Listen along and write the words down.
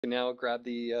can now grab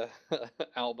the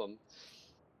album.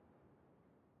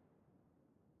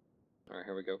 All right,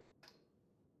 here we go.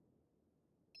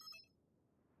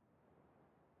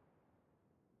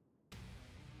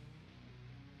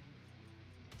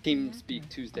 TeamSpeak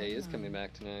Tuesday is coming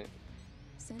back tonight.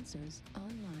 Sensors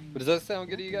online. But does that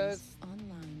sound good to you Weapons guys?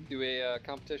 Online. Do a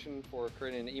competition for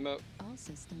creating an emote? All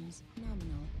systems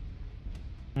nominal.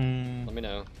 Let me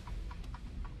know.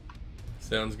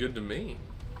 Sounds good to me.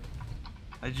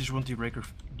 I just want the Jaeger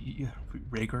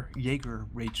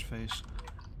rage face.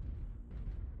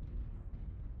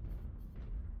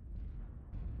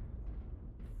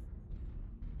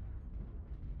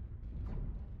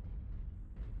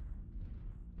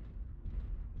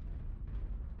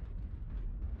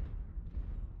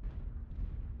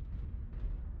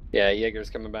 Yeah, Jaeger's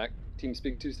coming back.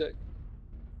 TeamSpeak Tuesday.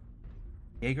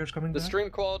 Jaeger's coming The back? stream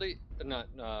quality,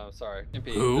 sorry,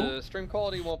 MP. Who? The stream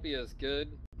quality won't be as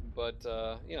good, but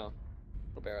you know,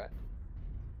 it'll be alright.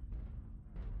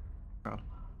 Oh.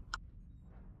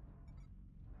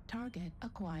 Target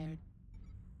acquired.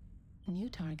 New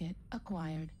target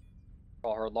acquired.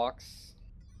 All hard locks.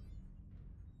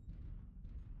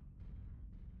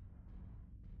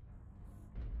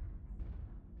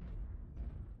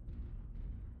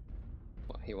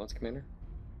 What, he wants commander?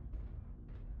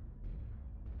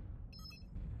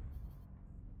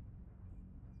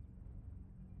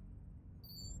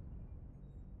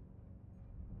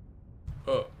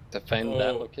 Defend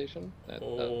that location?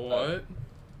 What?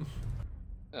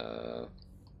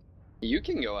 You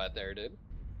can go out there, dude.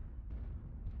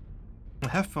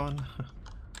 Have fun.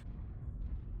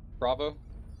 Bravo.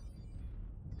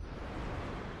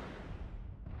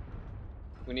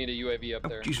 We need a UAV up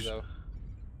there, Jesus. so.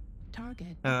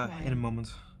 Target In a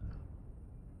moment.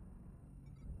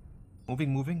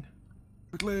 Moving.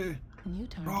 Quickly. New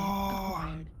target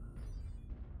acquired.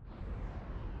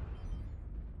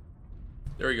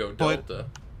 There we go, Delta.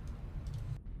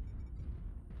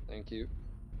 Thank you.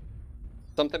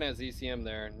 Something has ECM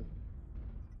there. And...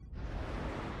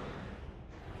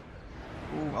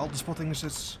 Oh, all the spotting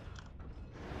assists.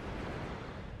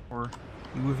 Or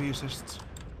UAV assists.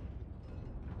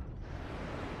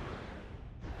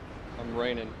 I'm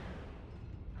raining.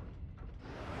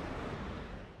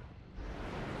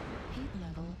 Heat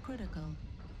level critical.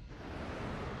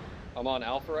 I'm on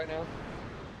Alpha right now.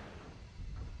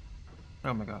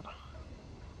 Oh my god.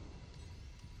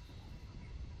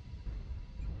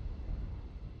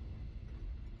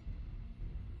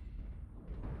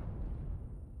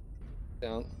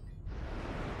 Down.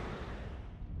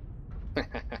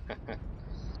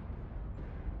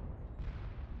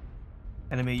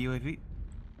 Enemy UAV.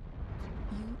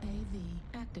 UAV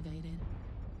activated.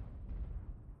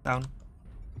 Down.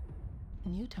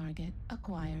 New target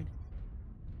acquired.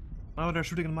 Oh, they're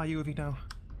shooting at my UAV now.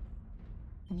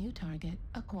 New target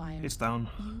acquired. It's down.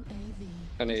 UAV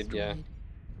I need, destroyed. yeah.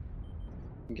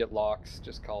 Get locks,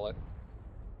 just call it.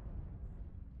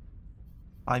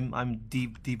 I'm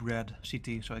deep red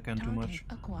CT, so I can't do much.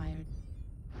 Target acquired.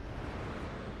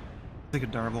 I think a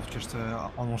Darwolf just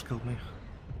almost killed me.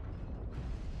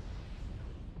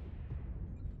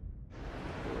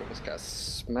 Ooh, this got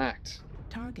smacked.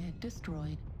 Target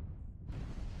destroyed.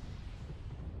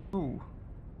 Ooh.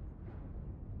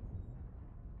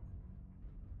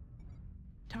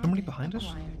 Target Somebody behind us?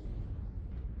 acquired.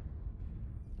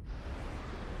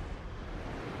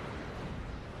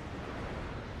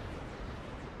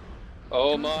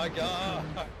 Oh my god!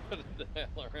 The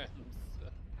LRMs.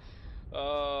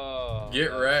 Oh. Get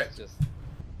wrecked. Just...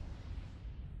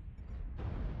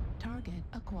 Target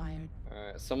acquired.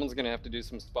 Alright, someone's gonna have to do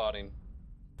some spotting.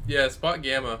 Yeah, spot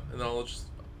Gamma, and then I'll just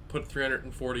put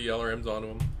 340 LRMs onto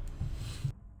him.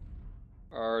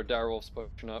 Our direwolf's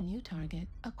pushing up. New target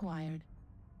acquired.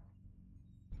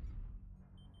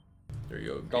 There you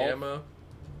go, Golf. Gamma.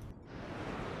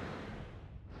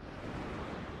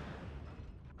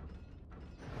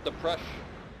 The press.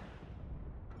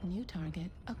 New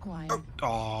target acquired.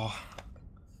 Oh.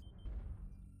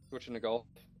 Switching to golf.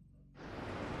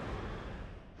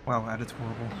 Wow, that's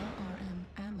horrible. LRM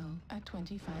ammo at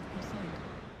 25%.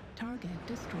 Target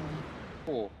destroyed.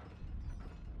 Oh.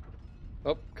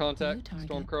 Oh, contact. New target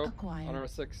Stormcrow acquired. on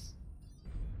R6.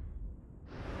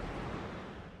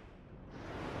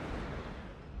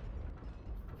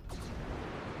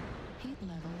 Heat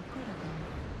level critical.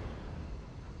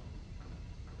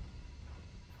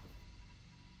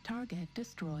 Target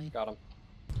destroyed. Got him.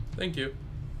 Thank you.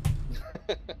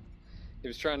 He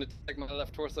was trying to take my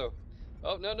left torso.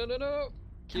 Oh, no, no, no, no!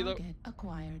 Kilo. Target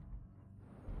acquired.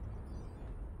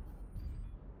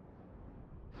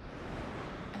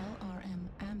 LRM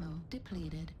ammo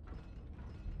depleted.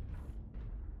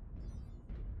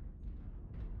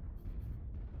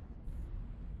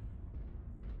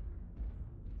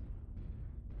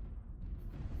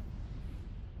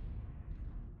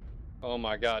 Oh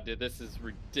my god, dude, this is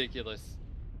ridiculous.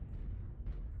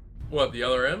 What, the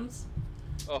LRMs?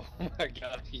 Oh my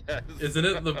god, yes. Isn't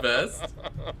it the best?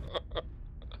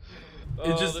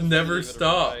 Oh, It just this never isn't even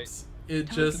right. stops. It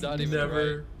just Not even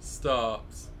never right.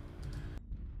 stops.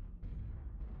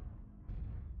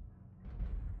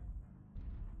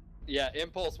 Yeah,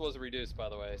 impulse was reduced, by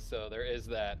the way, so there is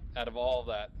that. Out of all of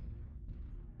that.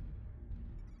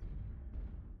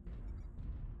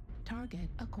 Target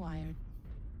acquired.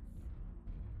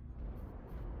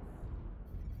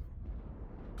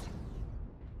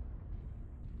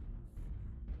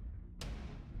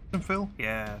 Phil?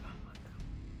 Yeah.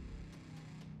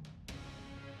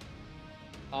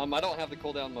 I don't have the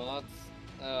cooldown mods.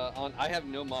 I have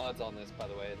no mods on this, by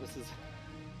the way. This is.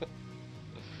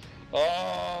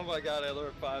 Oh my god,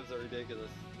 Alert 5s are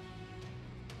ridiculous.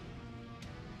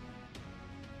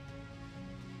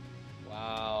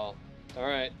 Wow.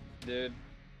 Alright, dude.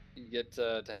 You get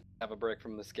to have a break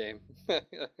from this game.